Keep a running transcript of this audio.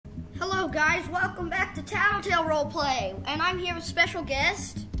guys, welcome back to Tattletail Roleplay, and I'm here with special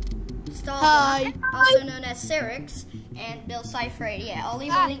guest, Hi. also known as SAREX and Billcipher88. I'll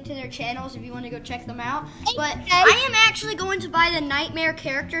leave a link to their channels if you want to go check them out. But I am actually going to buy the Nightmare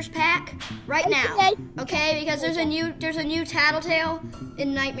Characters pack right now. Okay, because there's a new Tattletail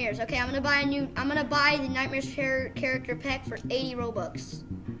in Nightmares. Okay, I'm gonna buy the Nightmares character pack for 80 Robux.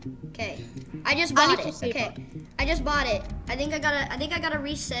 Okay. I just bought it. Okay. I just bought it. I think I gotta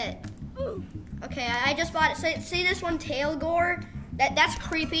reset. Okay, I just bought it. See this one, Tailgore? That's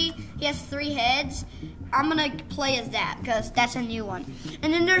creepy. He has 3 heads. I'm gonna play as that because that's a new one.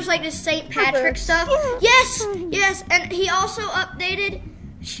 And then there's like this St. Patrick stuff. Yes, yes. And he also updated.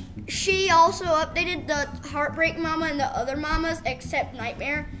 She also updated the Heartbreak Mama and the other mamas except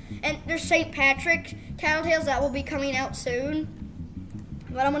Nightmare. And there's St. Patrick Tattletails that will be coming out soon.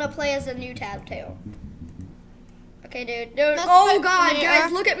 But I'm gonna play as a new Tattletail. Okay, dude. Oh God,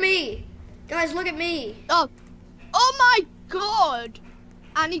 guys, look at me. Guys, look at me. Oh my God.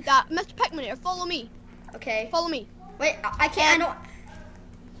 I need that. Mr. Pikminator, follow me. Okay. Follow me. Wait, I can't. I don't.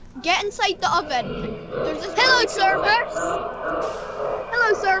 Get inside the oven. There's this. Hello, servers.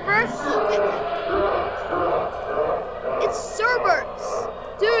 Hello, servers. It's servers,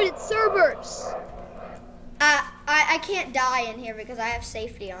 dude. It's servers. I can't die in here because I have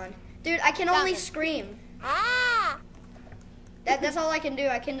safety on. Dude, I can only scream. That's all I can do.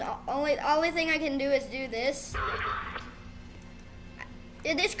 Only thing I can do is do this.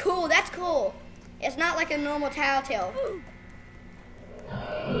 It's cool. That's cool. It's not like a normal Tattletail.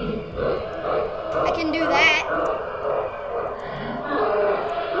 I can do that.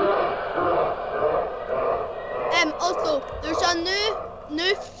 Also, there's a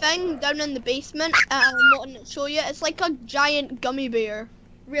new thing down in the basement. I'm not going to show you. It's like a giant gummy bear.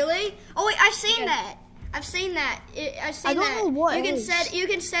 Really? Oh wait, I've seen that. I've seen that. I don't know what you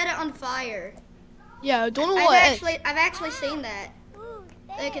can set it on fire. Yeah, I don't know what it is. I've actually seen that.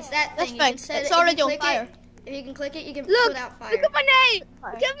 Like it's that thing. It's already on fire. If you can click it, you can put out fire. Look at my name.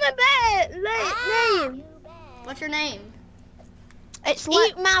 Look at my name. What's your name? It's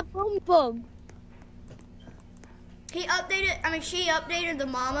Eat My Bum Bum. She updated the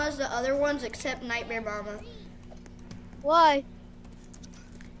mamas, the other ones, except Nightmare Mama. Why?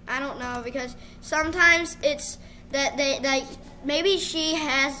 I don't know, because sometimes it's that maybe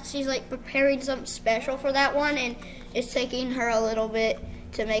she's like preparing something special for that one, and it's taking her a little bit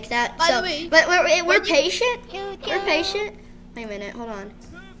to make that. By the way, but we're patient. We're patient. Wait a minute, hold on.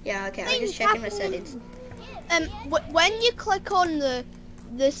 Yeah, okay, I'm just checking my settings. When you click on the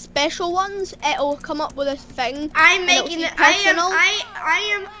special ones, it'll come up with a thing. I'm making it.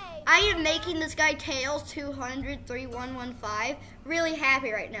 I am making this guy Tails 2003115 really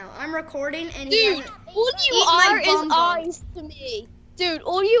happy right now. I'm recording and dude, all you are is eyes to me. Dude,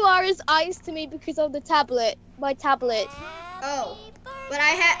 all you are is eyes to me because of the tablet, my tablet. Oh, but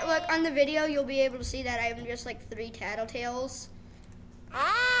look on the video. You'll be able to see that I have just like 3 Tattletails.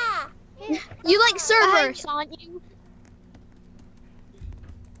 You like servers, aren't you?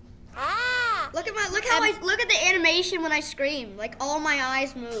 Look at the animation when I scream. Like all my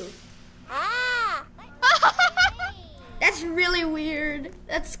eyes move. That's really weird.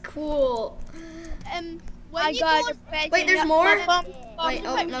 That's cool. Wait, there's more? Wait,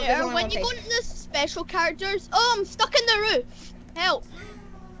 no, there's only when you go into the special characters, I'm stuck in the roof. Help.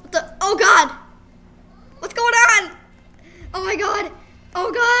 Oh God. What's going on? Oh my God.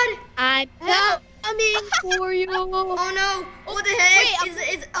 Oh God. I'm coming for you. Oh no. What the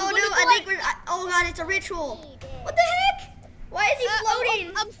heck? Oh God, it's a ritual. What the heck? Why is he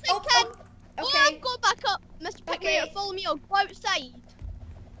floating? I'm sinking. Okay. Go back up. Mr. Pikminator, follow me. I'll go outside.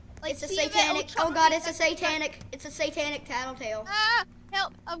 It's a satanic. Oh God, it's a satanic Tattletail.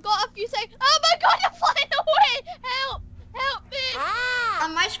 Help. I've got a few seconds. Oh my God, I'm flying away. Help me.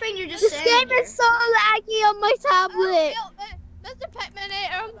 On my screen, you're just saying. This game is so laggy on my tablet. Help me. Mr.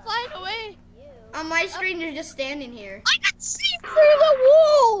 Pikminator, I'm flying away. On my screen, you're just standing here. I can see through the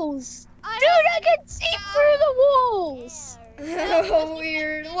walls. Dude, I can see through the walls. Oh,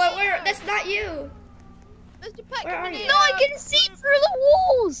 weird. What? Where? That's not you. Mr. Pikminator. No, I can see through the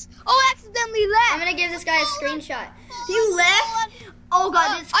walls. Oh, I accidentally left. I'm gonna give this guy a screenshot. You left? Oh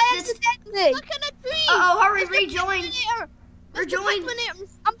God, I accidentally. Look at a tree. Oh, hurry, rejoin. Rejoin.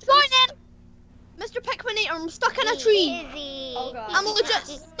 I'm joining. Mr. Pikminator, I'm stuck in a tree. Oh God. I'm legit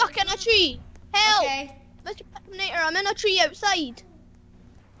stuck in a tree. Help. Okay. Mr. Pikminator, I'm in a tree outside.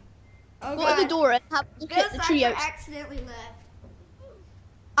 Oh Go God. to the door and have a look at the tree outside. Accidentally left.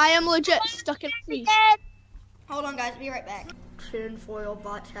 I am legit stuck in a tree. Hold on, guys. Be right back. Tinfoil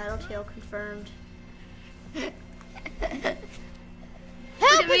bot Tattletail confirmed.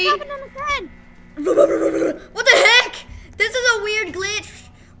 Help, it's happening again. What the heck? This is a weird glitch.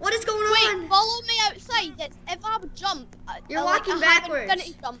 What is going on? Wait, follow me outside. If I jump, you're walking backwards.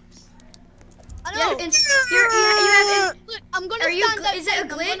 Infinity jumps. I know. Yeah, look, I'm gonna stand up. Is it a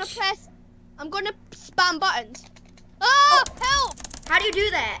glitch? I'm gonna spam buttons. Oh, help! How do you do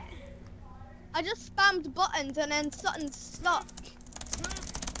that? I just spammed buttons and then something stuck.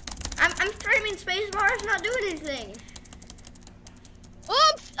 I'm streaming spacebar. It's not doing anything.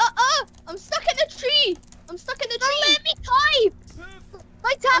 Oh, I'm stuck in the tree. I'm stuck in the tree. Don't let me type.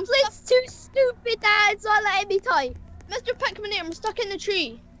 My tablet's too stupid that it's not letting me type. Mr. Pikminator, I'm stuck in the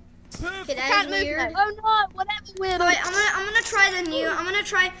tree. Okay, that is weird. Oh no, whatever weird. Wait, I'm gonna try the new.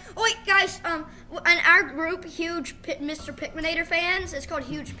 Oh wait, guys. In our group, huge Mr. Pikminator fans. It's called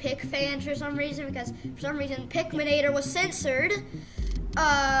Huge Pick fans for some reason because for some reason Pikminator was censored.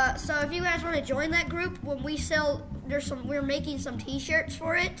 So if you guys want to join that group, when we sell, we're making some T-shirts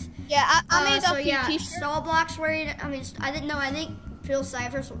for it. Yeah, I made a few T-shirts. Roblox wearing. I didn't know. I think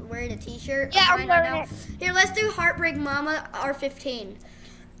Billcipher's wearing a T-shirt. Yeah, I'm wearing it. Here, let's do Heartbreak Mama R15.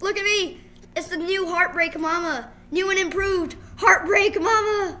 Look at me. It's the new Heartbreak Mama. New and improved Heartbreak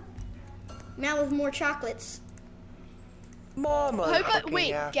Mama. Now with more chocolates. Mama. How about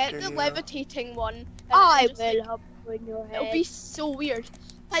get the levitating one? I will help in your head. It'll be so weird.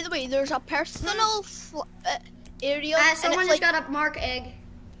 By the way, there's a personal area. Someone just got a mark egg.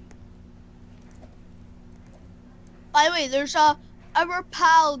 By the way, there's our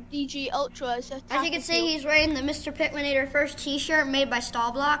pal DG Ultra. As you can see, he's wearing the Mr. Pikminator first T-shirt made by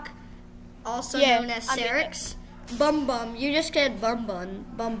StarBlock, also known as SAREX. Bum bum. You just said bum bum.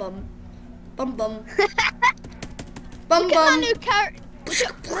 Bum bum. Bum bum. Bum look at my new character.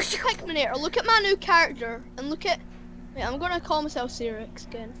 Mr. Pikminator, look at my new character and look at. Wait, I'm gonna call myself SAREX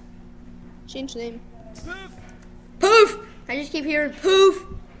again. Change name. Poof! I just keep hearing poof.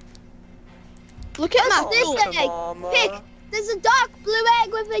 Look at my this egg. Pick. There's a dark blue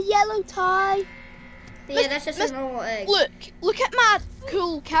egg with a yellow tie. Yeah, that's just a normal egg. Look at my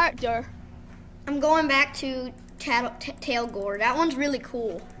cool character. I'm going back to Tailgore. That one's really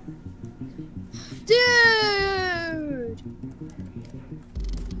cool. Dude!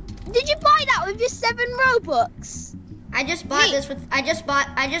 Did you buy that with your 7 Robux? I just bought this with. I just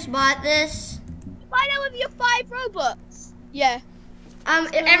bought this. You buy that with your 5 Robux? Yeah.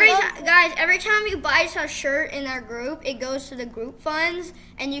 Every time you buy a shirt in our group, it goes to the group funds,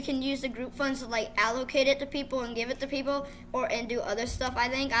 and you can use the group funds to like allocate it to people and give it to people, and do other stuff. I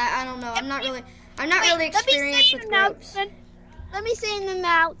think I don't know. I'm not really experienced with groups. Let me say an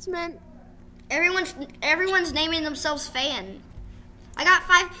announcement. Everyone's naming themselves fan. I got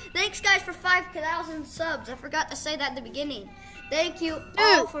 5. Thanks guys for 5,000 subs. I forgot to say that at the beginning. Thank you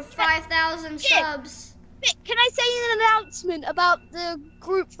all for 5,000 subs. Can I say an announcement about the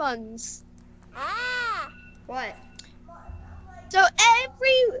group funds? What? So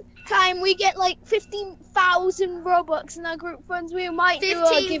every time we get like 15,000 Robux in our group funds, we might do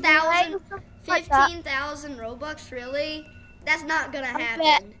a giveaway. 15,000 Robux, really? That's not gonna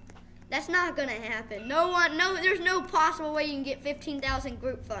happen. That's not gonna happen. There's no possible way you can get 15,000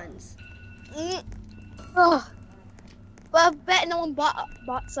 group funds. Well, I bet no one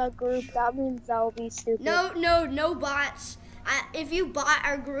bots our group. That means that will be stupid. No bots. If you bot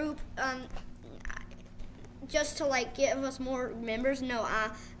our group, just to like give us more members,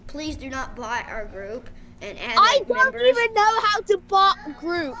 please do not bot our group and add members. I don't even know how to bot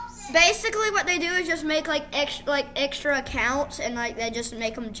groups. Basically, what they do is just make extra accounts and like they just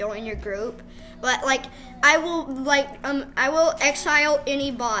make them join your group. But like I will exile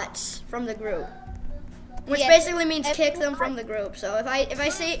any bots from the group. Which basically means kick them from the group. So if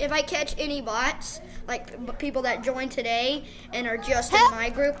I catch any bots, like people that joined today and are just in my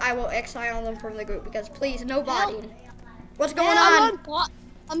group, I will exile them from the group because please, no botting. What's going on?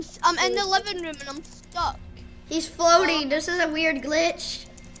 I'm in the living room and I'm stuck. He's floating. This is a weird glitch.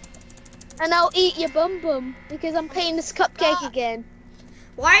 And I'll eat your bum bum because I'm paying this cupcake again.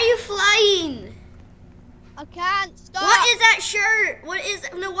 Why are you flying? I can't stop. What is that shirt? What is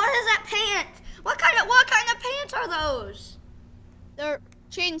that pant? What kind of pants are those? They're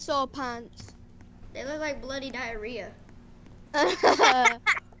chainsaw pants. They look like bloody diarrhea.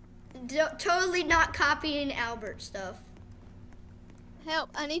 Totally not copying Albert stuff.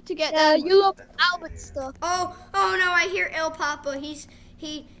 Help! I need to get them. You love Albert stuff. Oh no! I hear El Papa. He's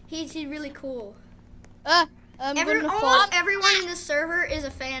really cool. Almost everyone in this server is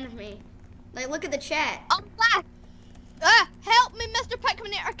a fan of me. Like, look at the chat. I'm back. Help me, Mr.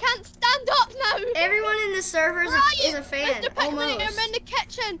 Pikminator. I can't stand up now. Everyone in the server is a fan. Mr. Pikminator, Almost. I'm in the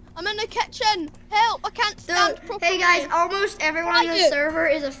kitchen. I'm in the kitchen. Help, I can't stand properly. Hey guys, almost everyone in the server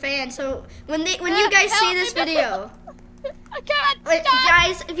is a fan. So when you guys see this video, I can't wait, stand.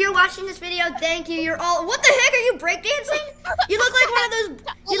 guys, if you're watching this video, thank you. You're all. What the heck are you breakdancing? You look like one of those.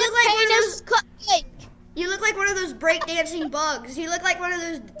 You look like one of those. You look like one of those breakdancing bugs. You look like one of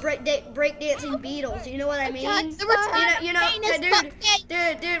those breakdancing beetles. You know what I mean? You know,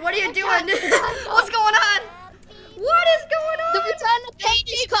 dude, what are you doing? What's going on? What is going on? The return of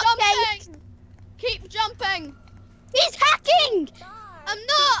Penis Cupcake. Keep jumping. He's hacking. I'm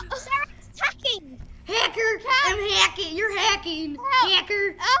not. SAREX hacking. Hacker, I'm hacking. You're hacking.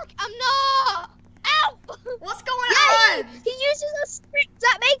 Hacker. I'm not. Ow. What's going on? He uses a script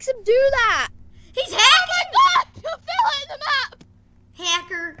that makes him do that. He's hacking. You fell in the map.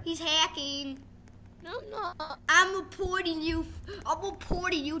 Hacker, he's hacking. No, I'm not. I'm reporting you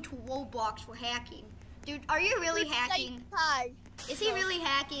to ROBLOX for hacking. Dude, are you really hacking? Is he really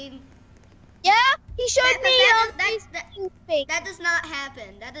hacking? Yeah, he showed me that does not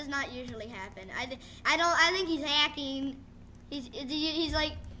happen. That does not usually happen. I think he's hacking. He's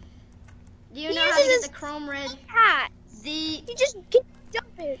like, do you know how to get the chrome red? He just keeps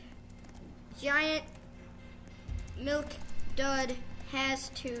jumping. Giant milk dud has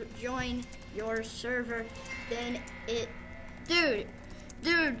to join your server. Then dude,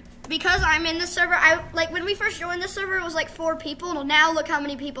 because I'm in the server, when we first joined the server, it was like 4 people. And now look how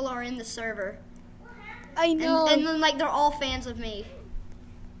many people are in the server. I know. And then they're all fans of me.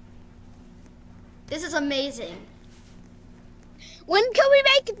 This is amazing. When can we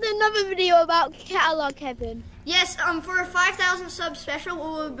make another video about Catalog Heaven? Yes, for a 5,000 sub special,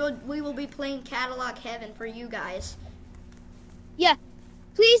 we will be playing Catalog Heaven for you guys. Yeah,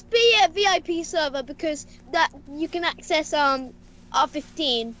 please be a VIP server because that you can access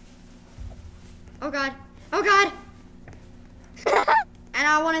R15. Oh God! Oh God! And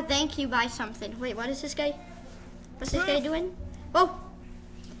I want to thank you by something. Wait, what is this guy? What's this guy doing? Oh!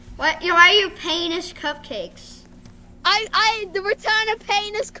 What? Why are you paying us cupcakes? The return of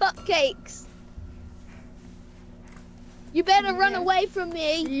Penis Cupcakes. You better run away from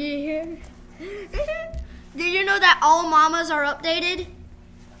me. Yeah. Did you know that all mamas are updated?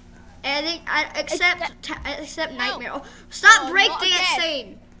 Except Nightmare. Oh, stop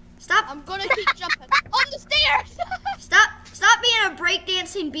breakdancing! Stop! I'm gonna keep jumping on the stairs. Stop being a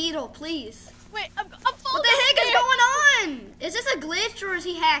breakdancing beetle, please. Wait, I'm falling. What the heck is going on? Is this a glitch or is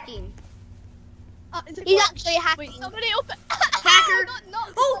he hacking? He's actually hacking. Wait, somebody open. Hacker!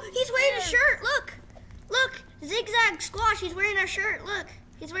 Oh, he's wearing a shirt. Look, Zigzag Squash. He's wearing our shirt. Look,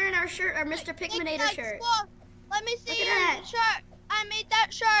 he's wearing our shirt, our Mr.Pikminator shirt. Squash. Let me see Look at your shirt. I made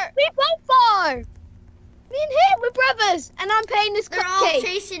that shirt. We both are. Me and him, we're brothers, and I'm paying this They're cupcake. all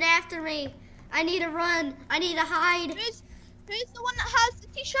chasing after me. I need to run. I need to hide. Who's the one that has the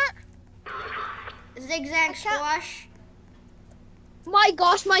t-shirt? Zigzag Squash. My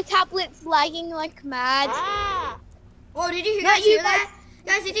gosh, my tablet's lagging like mad. Oh, did you guys hear that?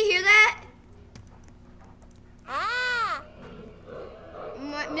 Guys, did you hear that?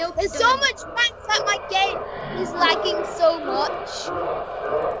 My milk. There's so much facts that my game is lagging so much.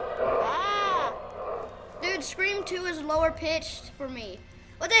 Dude, Scream 2 is lower pitched for me.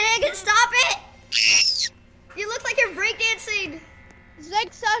 What the heck? Stop it! You look like you're breakdancing.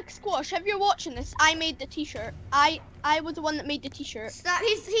 Zigzag Squash, if you're watching this, I made the t-shirt. I was the one that made the t-shirt. Stop!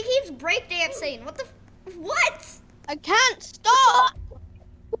 He keeps breakdancing. What the? What? I can't stop.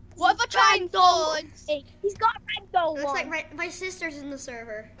 What if I try and fall? He's got a ragdoll. Looks like my sister's in the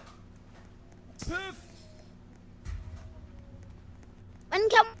server. When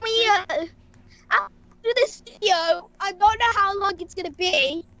can we? After this video, I don't know how long it's gonna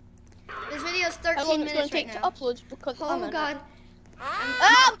be. This video is 13 How long it's minutes gonna right take now. to upload because Oh God.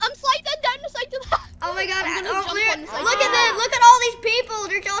 I'm sliding down the side of the. Oh my God! I'm gonna Oh, jump look on the side. at that! Look at all these people!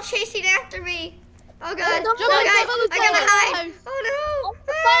 They're all chasing after me. Oh God! Jump No, on guys! top of the I gotta tower. hide! Oh no!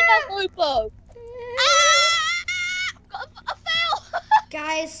 I fell.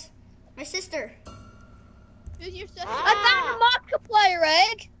 Guys, my sister. Who's your sister? I found a Markiplier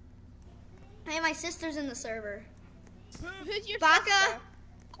egg. Hey, my sister's in the server. Who's your Baka. sister?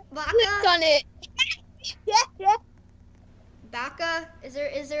 Clicked on it. Yeah. Baka. Is there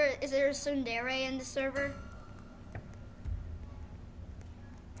a tsundere in the server?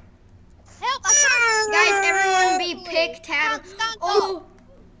 Help! I Guys, everyone be pick tab. Oh.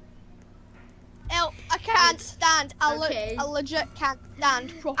 Help! I can't stand. I legit can't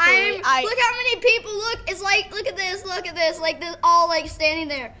stand properly. Look how many people. Look at this. Like this, all like standing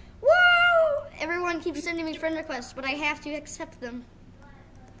there. Woo! everyone keeps sending me friend requests, but I have to accept them.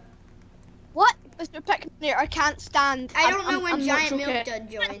 What? Mr. Pikminator, I can't stand. I don't know when I'm Giant not Milk okay. Dud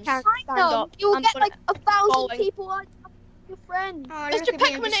joins. Can't I stand know. up. You'll I'm get gonna- like 1,000 falling. people on your friend. Oh, you're Mr. gonna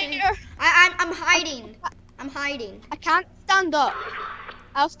be interesting. Pikminator, I'm hiding. I'm hiding. I can't stand up.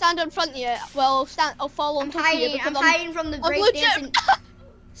 I'll stand in front of you. Well, I'll fall on I'm top of you hiding. because I'm hiding from the I'm legit- breakdancing.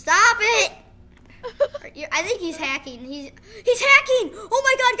 Stop it! I think he's hacking. He's hacking! Oh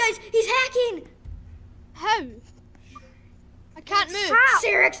my god, guys, he's hacking! How? I can't move.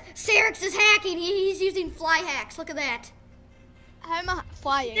 SAREX is hacking. He's using fly hacks. Look at that. How am I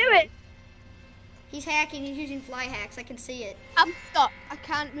flying? Do it. He's hacking. He's using fly hacks. I can see it. I'm stuck. I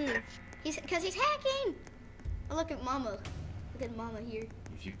can't move. Because he's hacking. Oh, look at Mama. Look at Mama here.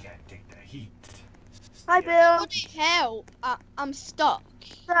 If you can't take the heat. Hi, Bill. What the hell? I'm stuck.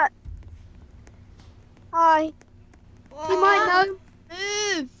 Hi. You might know.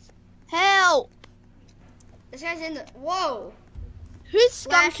 Move. Help. This guy's in the. Whoa. Who's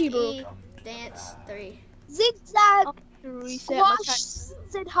Slash Skunky Bro? E dance 3. Zigzag Reset my Squash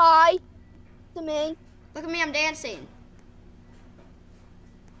said hi to me. Look at me. I'm dancing.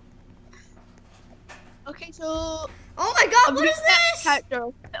 Okay, so Oh my god, what is this? character.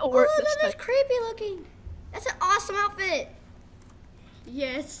 It'll work Oh, this that is time. creepy looking. That's an awesome outfit.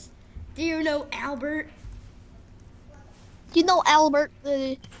 Yes. Do you know Albert? You know Albert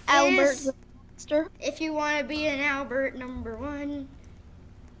the Yes. monster. If you want to be an Albert #1.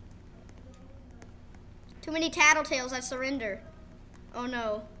 Too many tattletales, I surrender. Oh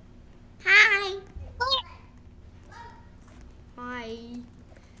no. Hi. Hi.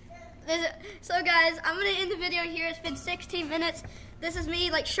 So guys, I'm gonna end the video here. It's been 16 minutes. This is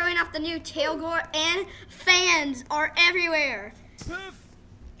me like showing off the new Tailgore, and fans are everywhere.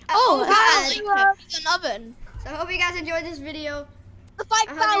 Oh, god. He's an oven. So I hope you guys enjoyed this video. The I hope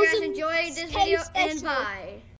you guys 5,000 enjoyed this video, and special. bye.